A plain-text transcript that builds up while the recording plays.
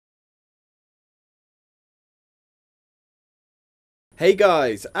Hey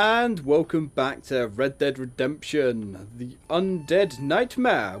guys, and welcome back to Red Dead Redemption, the Undead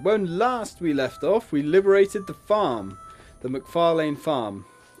Nightmare. When last we left off, we liberated the farm, the McFarlane farm.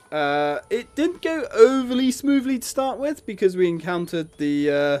 It didn't go overly smoothly to start with because we encountered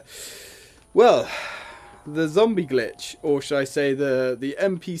the, the zombie glitch, or should I say the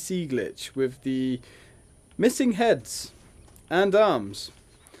NPC glitch with the missing heads and arms.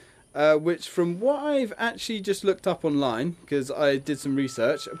 Which, from what I've actually just looked up online, because I did some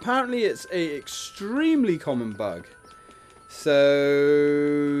research, apparently it's a extremely common bug.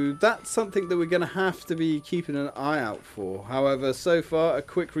 So that's something that we're going to have to be keeping an eye out for. However, so far, a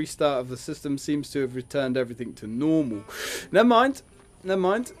quick restart of the system seems to have returned everything to normal. Never mind.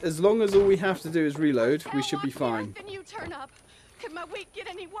 As long as all we have to do is reload, we should be fine. You turn up. Could my week get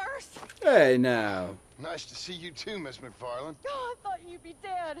any worse? Hey, now. Nice to see you too, Miss McFarlane. Oh, I thought you'd be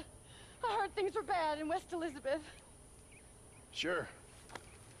dead. I heard things were bad in West Elizabeth. Sure.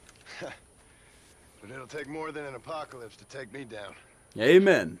 But it'll take more than an apocalypse to take me down.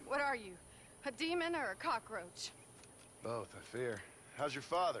 Amen. What are you? A demon or a cockroach? Both, I fear. How's your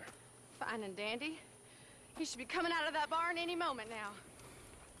father? Fine and dandy. He should be coming out of that barn any moment now.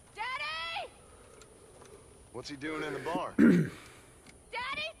 Daddy! What's he doing in the barn?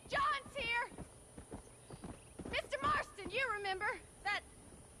 Daddy, John's here! Mr. Marston, you remember? That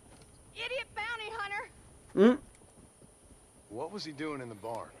idiot bounty hunter? What was he doing in the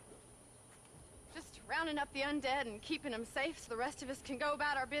barn? Just rounding up the undead and keeping them safe so the rest of us can go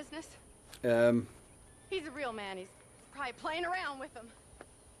about our business. He's a real man. He's probably playing around with them.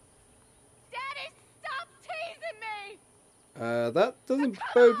 Daddy, stop teasing me! That doesn't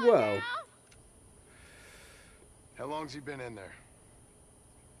bode well. Now. How long's he been in there?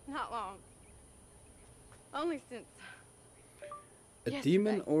 Not long. Only since A yesterday.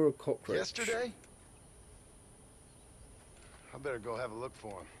 demon or a cockroach? Yesterday? I better go have a look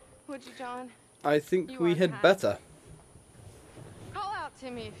for him. Would you, John? I think You we are had kind. better. Call out to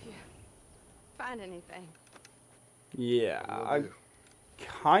me if you find anything. Yeah, Will I'm do.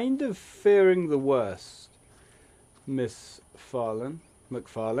 kind of fearing the worst, Miss McFarlane.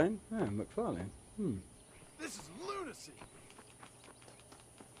 Yeah, McFarlane. This is lunacy.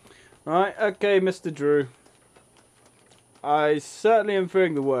 Right, okay, Mr. Drew. I certainly am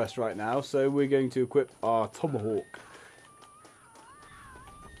fearing the worst right now, so we're going to equip our tomahawk.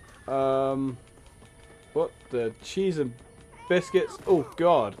 What the cheese and biscuits? Oh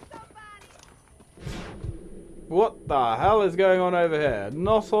God! What the hell is going on over here?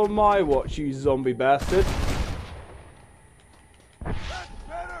 Not on my watch, you zombie bastard! I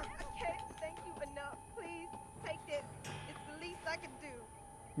can't thank you enough. Please take this. It's the least I can do.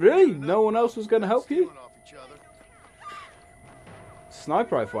 Really? No one else was going to help you? Stealing off each other.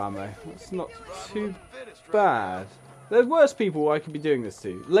 Sniper rifle ammo. That's not too bad. There's worse people I could be doing this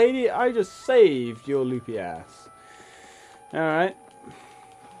to. Lady, I just saved your loopy ass. Alright.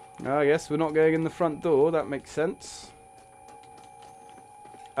 I guess we're not going in the front door. That makes sense.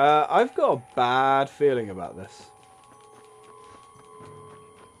 I've got a bad feeling about this.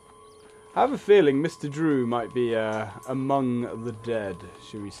 I have a feeling Mr. Drew might be among the dead,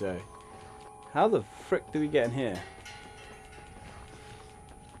 should we say. How the frick do we get in here?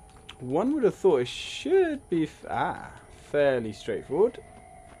 One would have thought it should be fairly straightforward.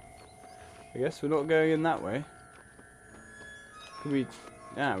 I guess we're not going in that way. Can we?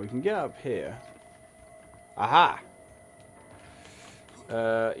 Yeah, we can get up here. Aha!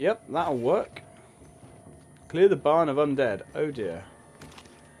 Yep, that'll work. Clear the barn of undead. Oh dear.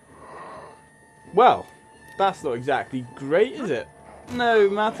 Well, that's not exactly great, is it? No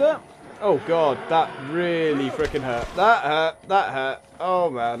matter. Oh god, that really frickin' hurt. That hurt. Oh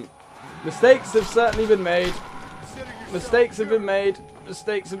man. Mistakes have certainly been made. Mistakes have been made.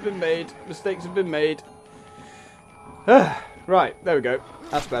 Mistakes have been made. Mistakes have been made. Right, there we go.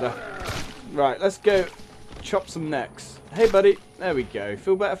 That's better. Right, let's go chop some necks. Hey buddy. There we go.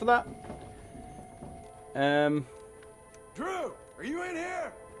 Feel better for that? Drew, are you in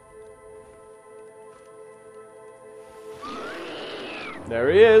here? There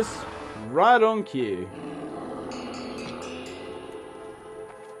he is. Right on cue.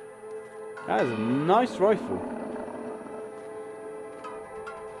 That is a nice rifle.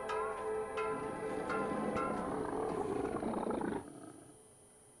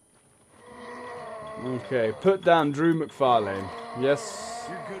 Okay, put down Drew McFarlane. Yes,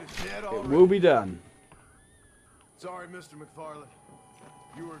 You're good as dead it already. will be done. Sorry, Mr. McFarlane.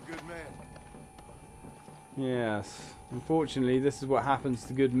 You were a good man. Yes, unfortunately this is what happens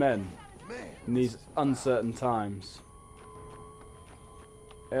to good men in these uncertain times.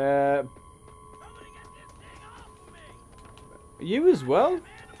 You as well?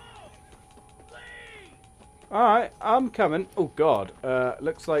 Alright, I'm coming. Oh god,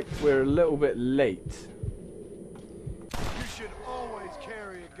 looks like we're a little bit late. You should always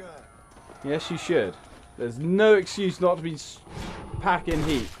carry a gun. Yes, you should. There's no excuse not to be packing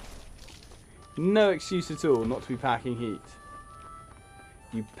heat. No excuse at all not to be packing heat.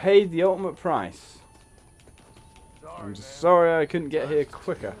 You paid the ultimate price. I'm sorry I couldn't get here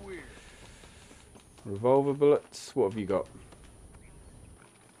quicker. Revolver bullets. What have you got?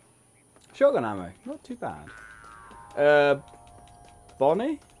 Shotgun ammo. Not too bad.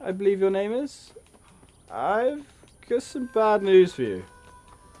 Bonnie, I believe your name is. I've got some bad news for you.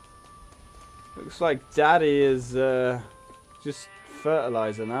 Looks like Daddy is just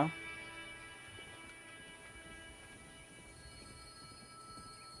fertilizer now.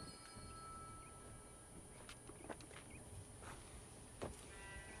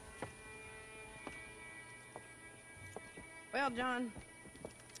 Well, John,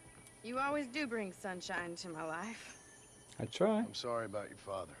 you always do bring sunshine to my life. I try. I'm sorry about your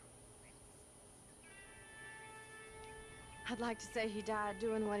father. I'd like to say he died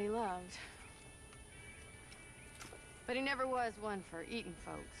doing what he loved. But he never was one for eating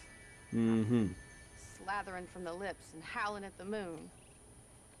folks. Mm-hmm. Slathering from the lips and howling at the moon.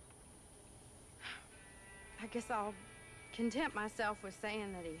 I guess I'll content myself with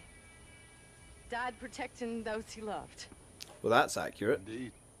saying that he died protecting those he loved. Well, that's accurate.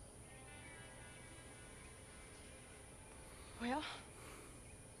 Indeed. Well,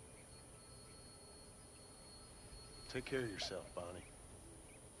 Take care of yourself, Bonnie.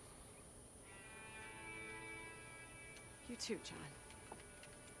 you too, John.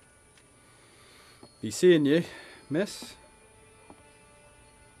 Be seeing you, miss.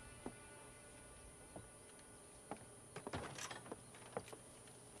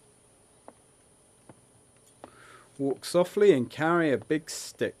 Walk softly and carry a big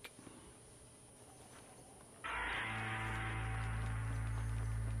stick.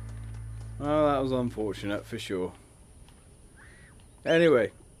 Oh, that was unfortunate for sure.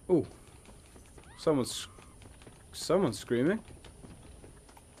 Anyway, ooh, someone's screaming.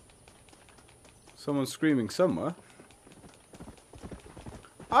 Someone's screaming somewhere.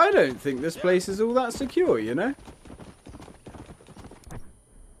 I don't think this place is all that secure, you know?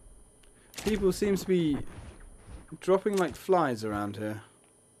 People seem to be dropping like flies around here.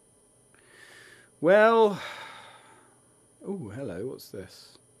 Well... Oh, hello, what's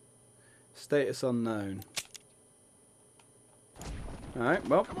this? Status unknown. Alright,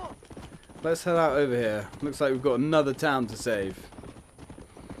 well, let's head out over here. Looks like we've got another town to save.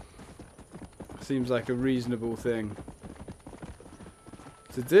 Seems like a reasonable thing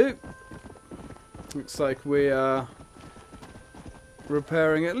to do. Looks like we are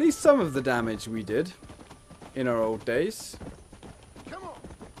repairing at least some of the damage we did in our old days. Come on.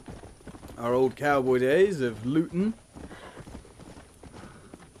 Our old cowboy days of looting.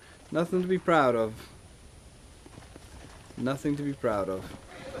 Nothing to be proud of. Nothing to be proud of.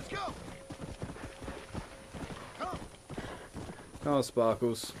 Let's go. Come. Come on,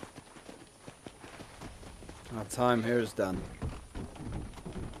 Sparkles. Our time here is done.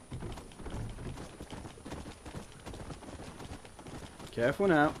 Careful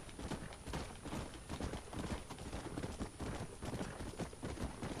now.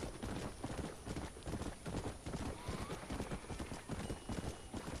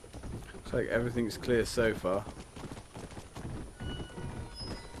 Looks like everything's clear so far.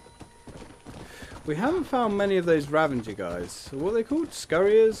 We haven't found many of those Ravager guys. What are they called?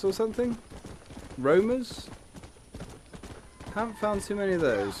 Scurriers or something? Roamers? Haven't found too many of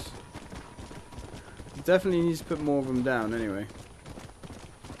those. Definitely needs to put more of them down anyway.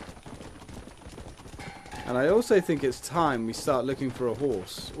 And I also think it's time we start looking for a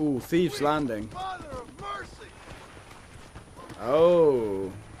horse. Ooh, Thieves Landing. Father of mercy.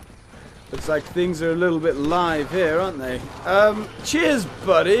 Oh. Looks like things are a little bit live here, aren't they? Cheers,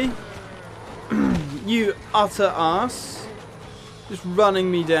 buddy. You utter ass. Just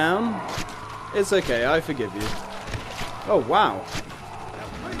running me down. It's okay, I forgive you. Oh, wow.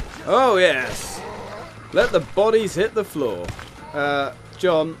 Oh, yes. Let the bodies hit the floor.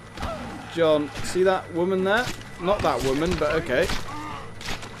 John, see that woman there? Not that woman, but okay.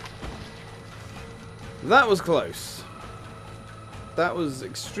 That was close. That was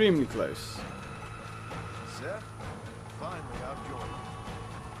extremely close. Seth, finally I've joined you.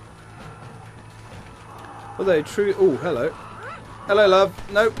 Although true... Oh, hello. Hello, love.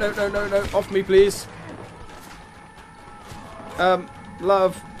 No. Off me, please.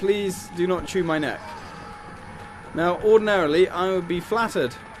 Love, please do not chew my neck. Now, ordinarily, I would be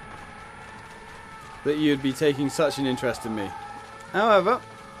flattered that you'd be taking such an interest in me. However,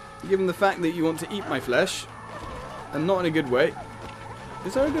 given the fact that you want to eat my flesh, and not in a good way,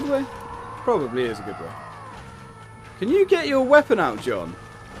 is there a good way? Probably is a good way. Can you get your weapon out, John?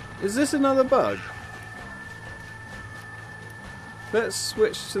 Is this another bug? Let's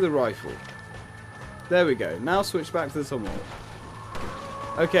switch to the rifle. There we go. Now switch back to the tomahawk.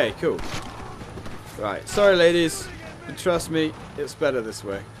 Okay, cool. Right, sorry ladies, but trust me, it's better this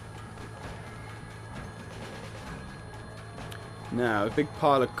way. Now, a big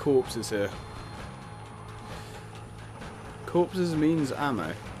pile of corpses here. Corpses means ammo.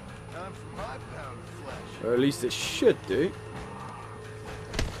 Time for my pound of flesh. Or at least it should do.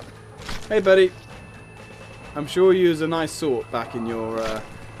 Hey buddy. I'm sure you was a nice sort back in your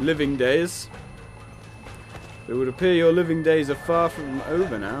living days. It would appear your living days are far from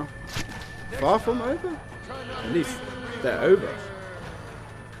over now. Far from over? At least they're over.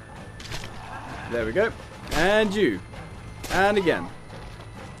 There we go. And you. And again.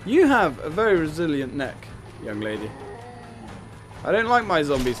 You have a very resilient neck, young lady. I don't like my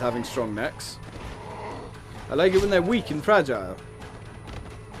zombies having strong necks. I like it when they're weak and fragile.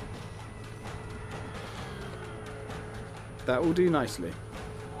 That will do nicely.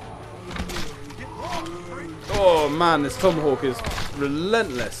 Oh man, this tomahawk is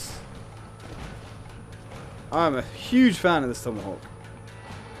relentless. I'm a huge fan of this tomahawk.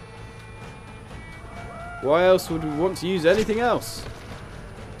 Why else would we want to use anything else?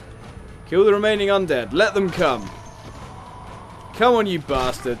 Kill the remaining undead. Let them come. Come on, you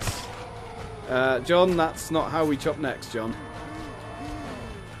bastards. John, that's not how we chop necks, John.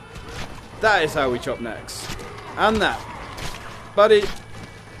 That is how we chop necks. And that. Buddy,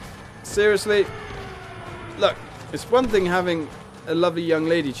 seriously, look, it's one thing having a lovely young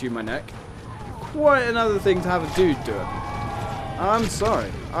lady chew my neck. Quite another thing to have a dude do it. I'm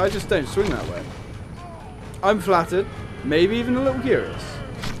sorry, I just don't swing that way. I'm flattered, maybe even a little curious.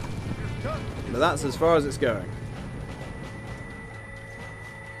 But that's as far as it's going.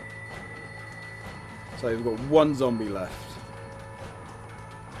 So we've got one zombie left.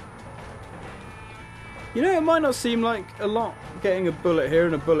 You know, it might not seem like a lot getting a bullet here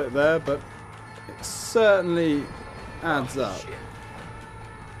and a bullet there, but it certainly adds up.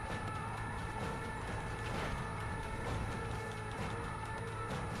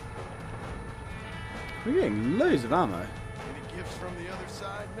 We're getting loads of ammo. Any gifts from the other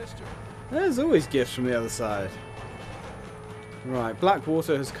side, mister? There's always gifts from the other side. Right,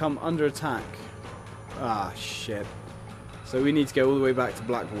 Blackwater has come under attack. Ah, shit. So we need to go all the way back to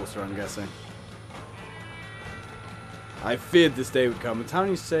Blackwater, I'm guessing. I feared this day would come. The town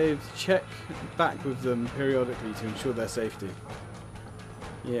you saved, check back with them periodically to ensure their safety.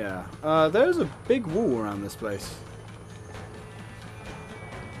 Yeah. There's a big wall around this place.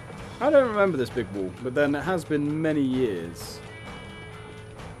 I don't remember this big wall, but then it has been many years.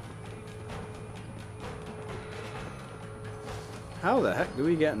 How the heck do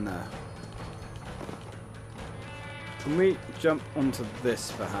we get in there? Can we jump onto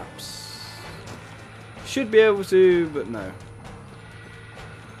this, perhaps? Should be able to, but no.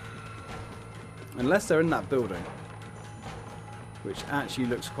 Unless they're in that building. Which actually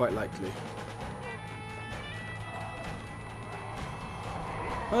looks quite likely.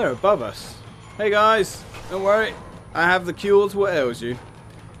 Oh, they're above us. Hey guys, don't worry. I have the cure to what ails you.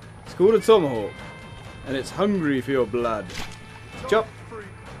 It's called a tomahawk. And it's hungry for your blood. Chop.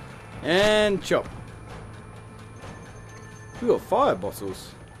 And chop. We've got fire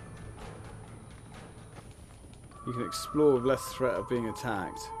bottles. You can explore with less threat of being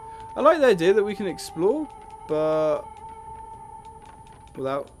attacked. I like the idea that we can explore, but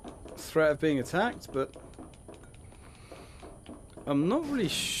without threat of being attacked, but I'm not really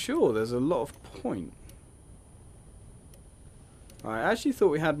sure there's a lot of point. I actually thought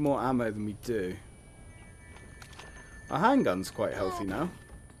we had more ammo than we do. Our handgun's quite healthy now.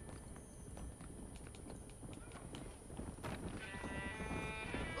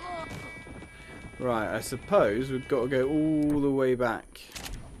 Right, I suppose we've got to go all the way back.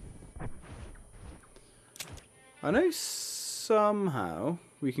 I know somehow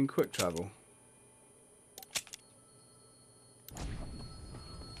we can quick travel.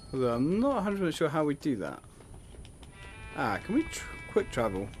 Although I'm not 100% sure how we do that. Ah, can we quick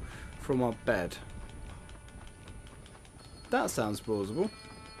travel from our bed? That sounds plausible.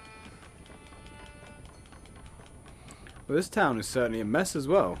 Well, this town is certainly a mess as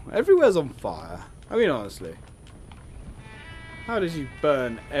well. Everywhere's on fire. I mean, honestly. How did you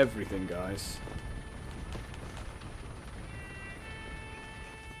burn everything, guys?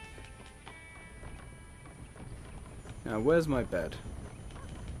 Now, where's my bed?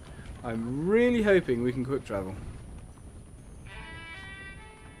 I'm really hoping we can quick travel.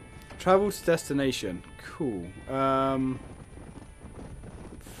 Travel to destination. Cool.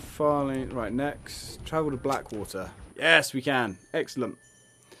 Filing. Right, next. Travel to Blackwater. Yes, we can. Excellent.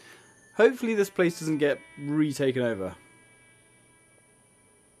 Hopefully this place doesn't get retaken over.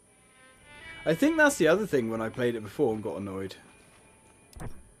 I think that's the other thing when I played it before and got annoyed.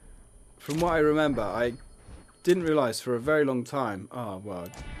 From what I remember, I didn't realise for a very long time... Oh, well,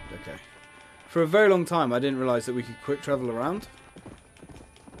 okay. For a very long time, I didn't realise that we could quick travel around.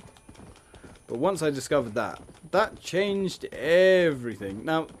 But once I discovered that, that changed everything.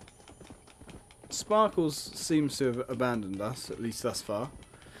 Now, Sparkles seems to have abandoned us, at least thus far.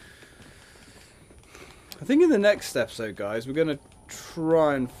 I think in the next episode, guys, we're going to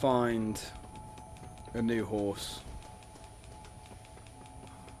try and find a new horse.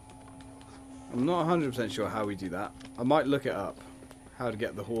 I'm not 100% sure how we do that. I might look it up. How to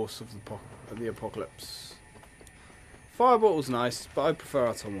get the horse of the apocalypse. Firebottle's nice, but I prefer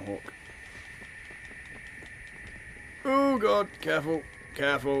our tomahawk. Oh god, careful,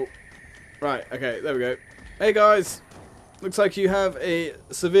 careful. Right, okay, there we go. Hey guys, looks like you have a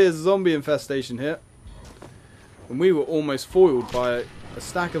severe zombie infestation here. And we were almost foiled by a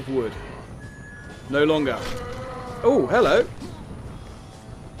stack of wood. No longer. Oh, hello.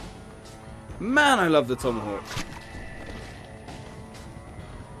 Man, I love the tomahawk.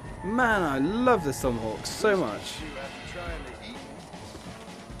 Man, I love this tomahawk so much.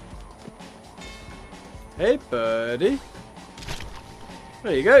 Hey, buddy.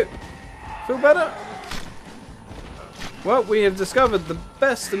 There you go. Feel better? Well, we have discovered the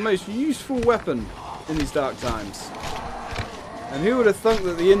best and most useful weapon in these dark times. And who would have thunk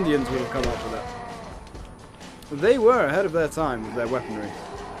that the Indians would have come up with it? They were ahead of their time with their weaponry.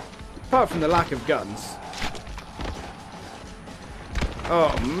 Apart from the lack of guns.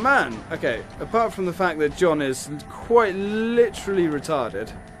 Oh man! Okay, apart from the fact that John is quite literally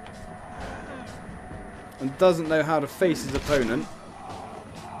retarded and doesn't know how to face his opponent.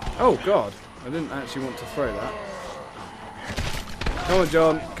 Oh god, I didn't actually want to throw that. Come on,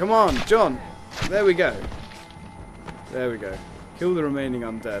 John. Come on, John. There we go. There we go. Kill the remaining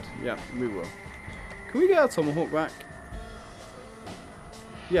undead. Yeah, we will. Can we get our tomahawk back?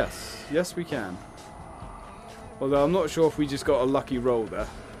 Yes. Yes, we can. Although I'm not sure if we just got a lucky roll there.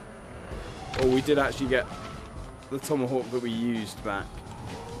 Or we did actually get the tomahawk that we used back.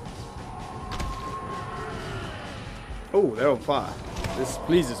 Oh, they're on fire. This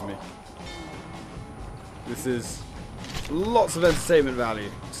pleases me. This is lots of entertainment value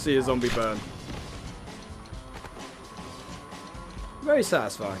to see a zombie burn. Very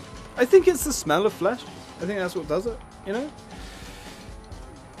satisfying. I think it's the smell of flesh. I think that's what does it, you know?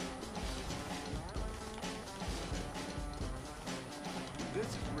 This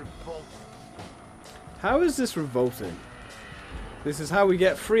is revolting. How is this revolting? This is how we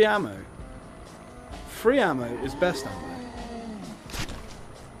get free ammo. Free ammo is best ammo.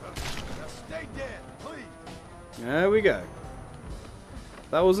 Now stay dead, please. There we go.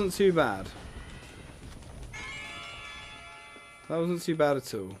 That wasn't too bad. That wasn't too bad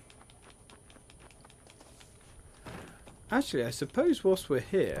at all. Actually, I suppose whilst we're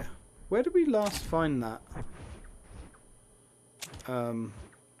here, where did we last find that?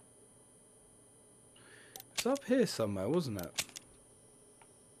 It's up here somewhere, wasn't it?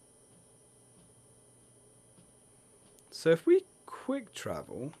 So if we quick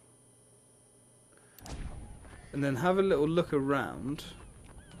travel and then have a little look around,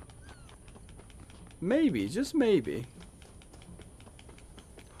 maybe, just maybe,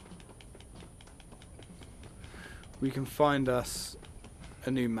 we can find us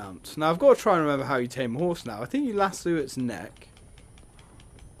a new mount. Now I've got to try and remember how you tame a horse now. I think you lasso its neck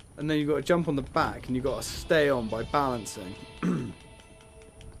and then you've got to jump on the back and you've got to stay on by balancing.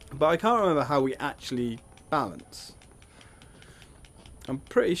 But I can't remember how we actually balance. I'm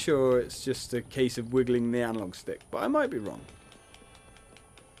pretty sure it's just a case of wiggling the analog stick, but I might be wrong.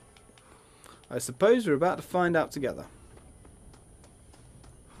 I suppose we're about to find out together.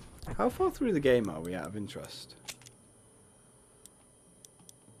 How far through the game are we out of interest?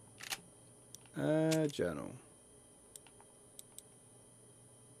 Journal.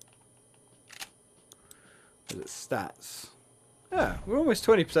 Is it stats? Yeah, we're almost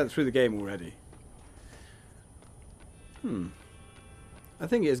 20% through the game already. I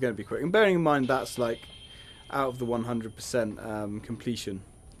think it is going to be quick. And bearing in mind that's like out of the 100% completion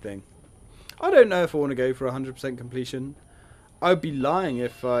thing. I don't know if I want to go for 100% completion. I'd be lying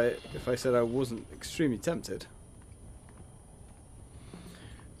if I said I wasn't extremely tempted.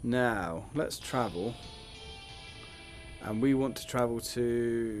 Now, let's travel. And we want to travel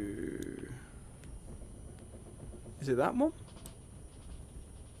to... Is it that one?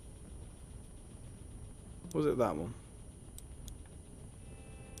 Was it that one?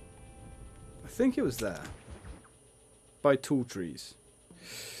 I think it was there. By tall trees.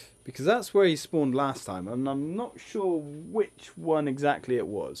 Because that's where he spawned last time. And I'm not sure which one exactly it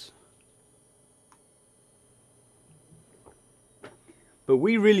was. But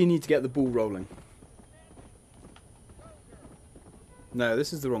we really need to get the ball rolling. No,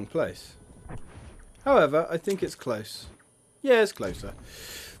 this is the wrong place. However, I think it's close. Yeah, it's closer.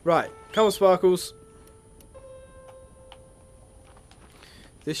 Right, come on, Sparkles.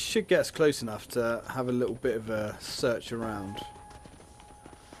 This should get us close enough to have a little bit of a search around.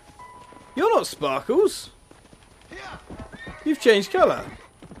 You're not Sparkles. You've changed colour.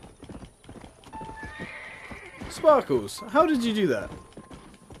 Sparkles, how did you do that?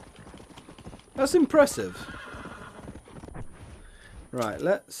 That's impressive. Right,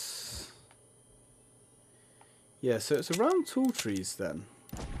 let's... Yeah, so it's around tall trees then.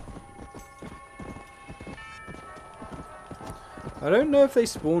 I don't know if they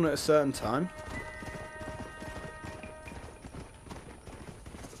spawn at a certain time.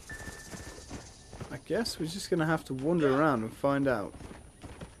 I guess we're just going to have to wander around and find out.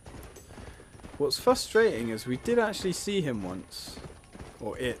 What's frustrating is we did actually see him once.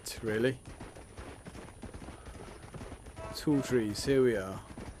 Or it, really. Tall trees, here we are.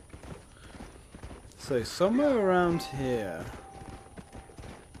 So somewhere around here.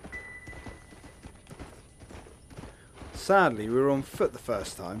 Sadly, we were on foot the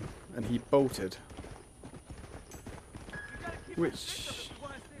first time, and he bolted. Which...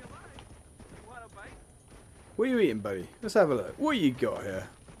 What are you eating, buddy? Let's have a look. What you got here?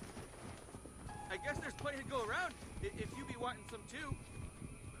 I guess there's plenty to go around, if you be wanting some too.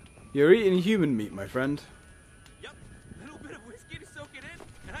 You're eating human meat, my friend. Yep, a little bit of whiskey to soak it in,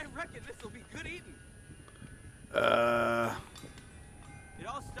 and I reckon this'll be good eating. It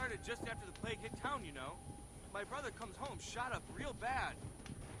all started just after the plague hit town, you know. My brother comes home shot up real bad.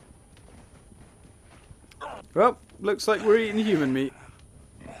 Well, looks like we're eating human meat.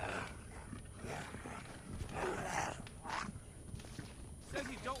 Says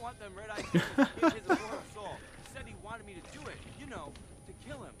he don't want them red-eyed demons to get his immortal soul. Said he wanted me to do it, you know, to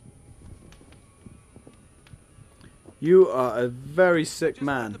kill him. You are a very sick Just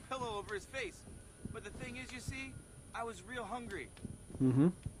man. put the pillow over his face. But the thing is, you see, I was real hungry. Mm-hmm.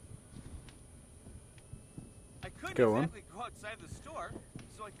 I couldn't Go on. exactly go outside the store,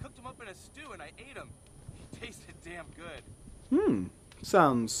 so I cooked him up in a stew and I ate him. He tasted damn good.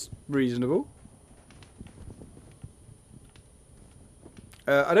 Sounds reasonable.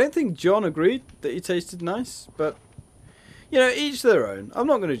 I don't think John agreed that he tasted nice, but you know, each their own. I'm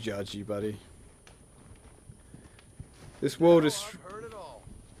not going to judge you, buddy. This world is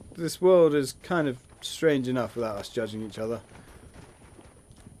kind of strange enough without us judging each other.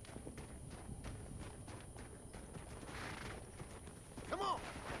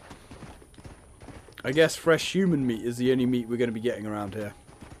 I guess fresh human meat is the only meat we're going to be getting around here.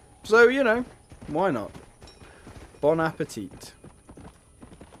 So, you know, why not? Bon appetit.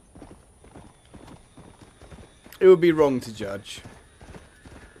 It would be wrong to judge.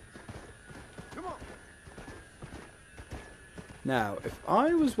 Now, if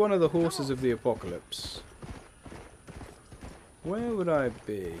I was one of the horses of the apocalypse, where would I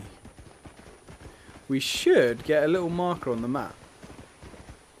be? We should get a little marker on the map.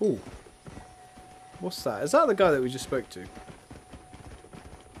 Ooh. What's that? Is that the guy that we just spoke to?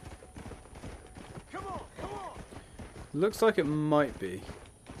 Looks like it might be.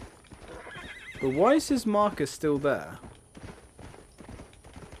 But why is his marker still there?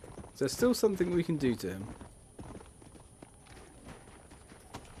 Is there still something we can do to him?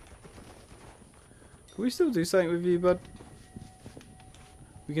 Can we still do something with you, bud?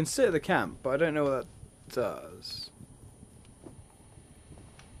 We can sit at the camp, but I don't know what that does.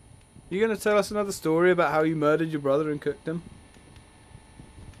 You going to tell us another story about how you murdered your brother and cooked him?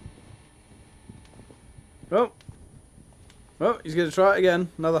 Oh. Oh, he's going to try it again.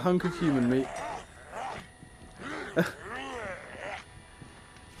 Another hunk of human meat.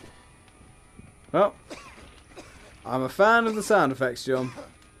 Well, I'm a fan of the sound effects, John.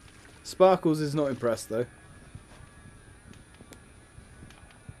 Sparkles is not impressed, though.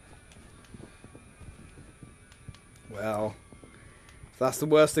 Well... That's the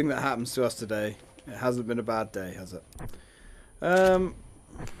worst thing that happens to us today. It hasn't been a bad day, has it?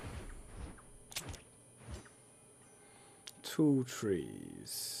 Tall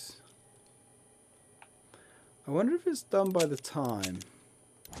trees. I wonder if it's done by the time.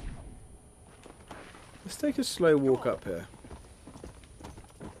 Let's take a slow walk up here.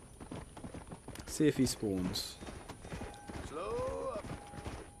 See if he spawns. Slow up.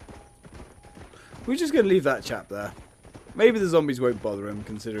 We're just going to leave that chap there. Maybe the zombies won't bother him,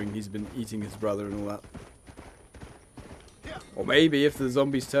 considering he's been eating his brother and all that. Or maybe if the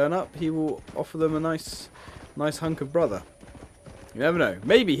zombies turn up, he will offer them a nice hunk of brother. You never know.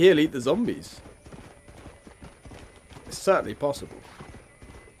 Maybe he'll eat the zombies. It's certainly possible.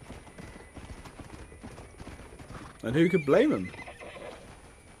 And who could blame him?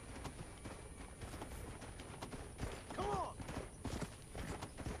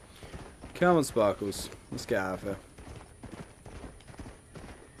 Come on, Sparkles. Let's get out of here.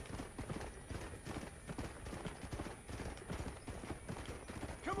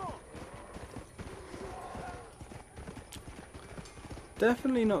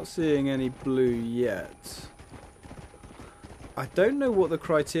 Definitely not seeing any blue yet. I don't know what the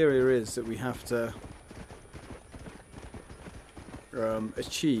criteria is that we have to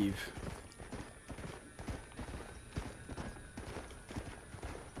achieve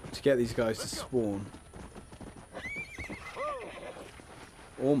to get these guys to spawn.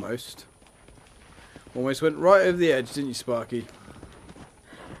 Almost went right over the edge, didn't you, Sparky?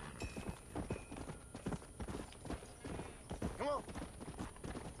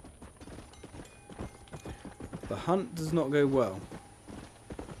 The hunt does not go well.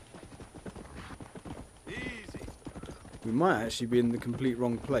 Easy. We might actually be in the complete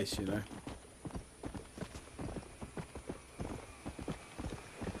wrong place, you know.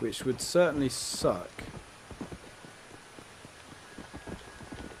 Which would certainly suck.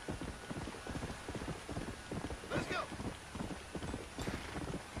 Let's go.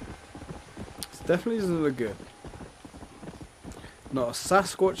 This definitely doesn't look good. Not a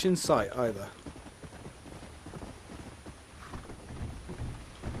Sasquatch in sight either.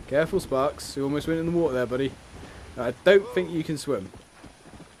 Careful, Sparks. You almost went in the water there, buddy. I don't think you can swim.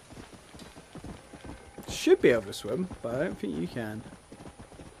 Should be able to swim, but I don't think you can.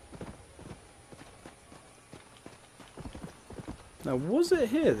 Now, was it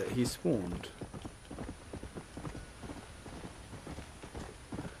here that he spawned?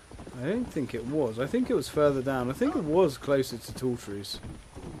 I don't think it was. I think it was further down. I think it was closer to tall trees.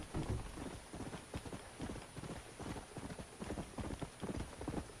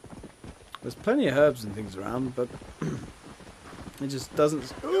 There's plenty of herbs and things around, but it just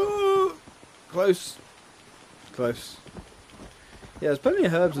doesn't... Ooh, close. Close. Yeah, there's plenty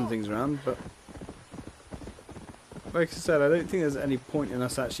of herbs and things around, but like I said, I don't think there's any point in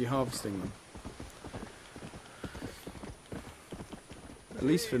us actually harvesting them. At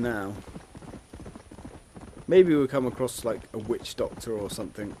least for now. Maybe we'll come across like a witch doctor or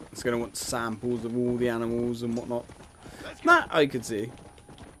something. It's going to want samples of all the animals and whatnot. That I could see.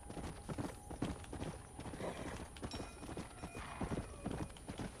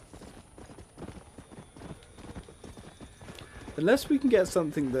 Unless we can get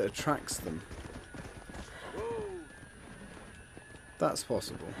something that attracts them. That's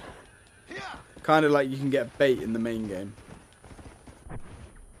possible. Kind of like you can get bait in the main game.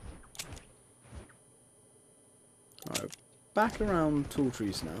 Alright, back around tall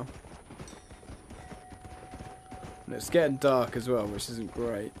trees now. And it's getting dark as well, which isn't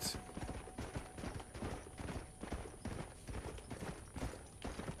great.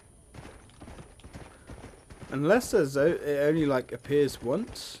 Unless there's it only like appears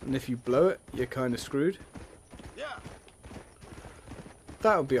once, and if you blow it, you're kind of screwed. Yeah.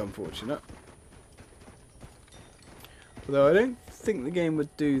 That would be unfortunate. Although I don't think the game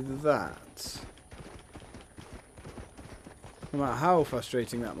would do that. No matter how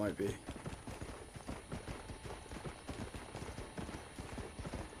frustrating that might be.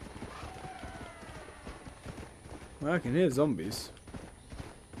 Well, I can hear zombies.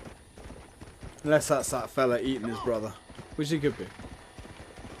 Unless that's that fella eating his brother. Which he could be.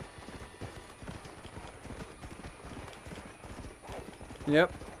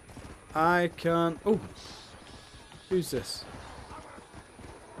 Yep. I can't... Oh! Who's this?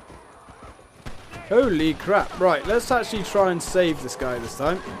 Holy crap. Right, let's actually try and save this guy this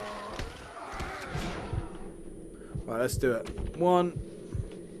time. Right, let's do it. 1,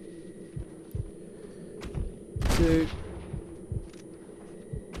 2,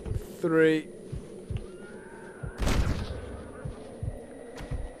 3,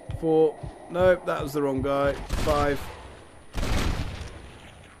 4. Nope, that was the wrong guy. 5.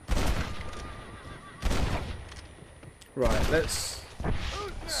 Right, let's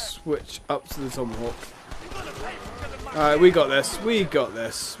switch up to the tomahawk. Alright, we got this. We got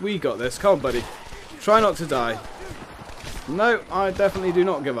this. We got this. Come on, buddy. Try not to die. No, I definitely do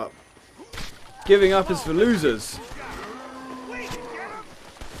not give up. Giving up is for losers.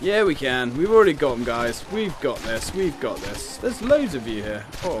 Yeah, we can. We've already got them, guys. We've got this. We've got this. There's loads of you here.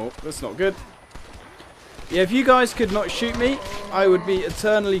 Uh oh, that's not good. Yeah, if you guys could not shoot me, I would be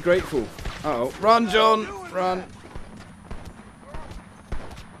eternally grateful. Uh-oh. Run, John! Run!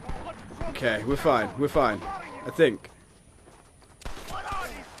 Okay, we're fine. We're fine. I think.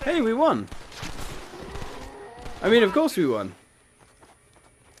 Hey, we won! I mean, of course we won.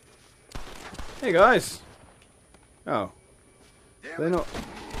 Hey, guys! Oh. They not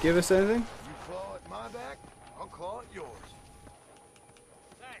give us anything? You claw at my back, I'll claw at yours.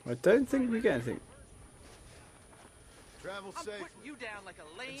 I don't think we get anything. Travel I'm safe. putting you down like a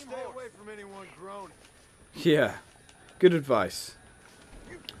And lame stay horse. away from anyone groaning. Yeah. Good advice.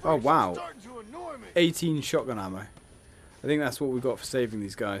 Oh, wow. Starting to annoy me. 18 shotgun ammo. I think that's what we got for saving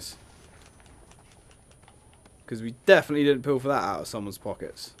these guys. Because we definitely didn't pull for that out of someone's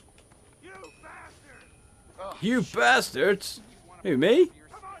pockets. You bastard! Oh, You bastards! Who, me?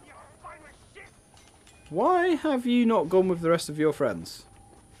 come on, you spineless shit! Why have you not gone with the rest of your friends?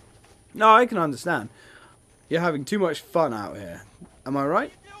 No, I can understand. You're having too much fun out here. Am I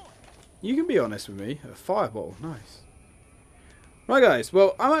right? You can be honest with me. A fireball. Nice. Right, guys.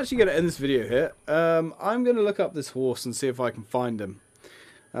 Well, I'm actually going to end this video here. I'm going to look up this horse and see if I can find him.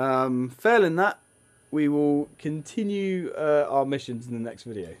 Failing that, we will continue our missions in the next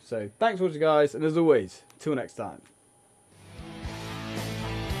video. So, thanks for watching, guys. And as always, till next time.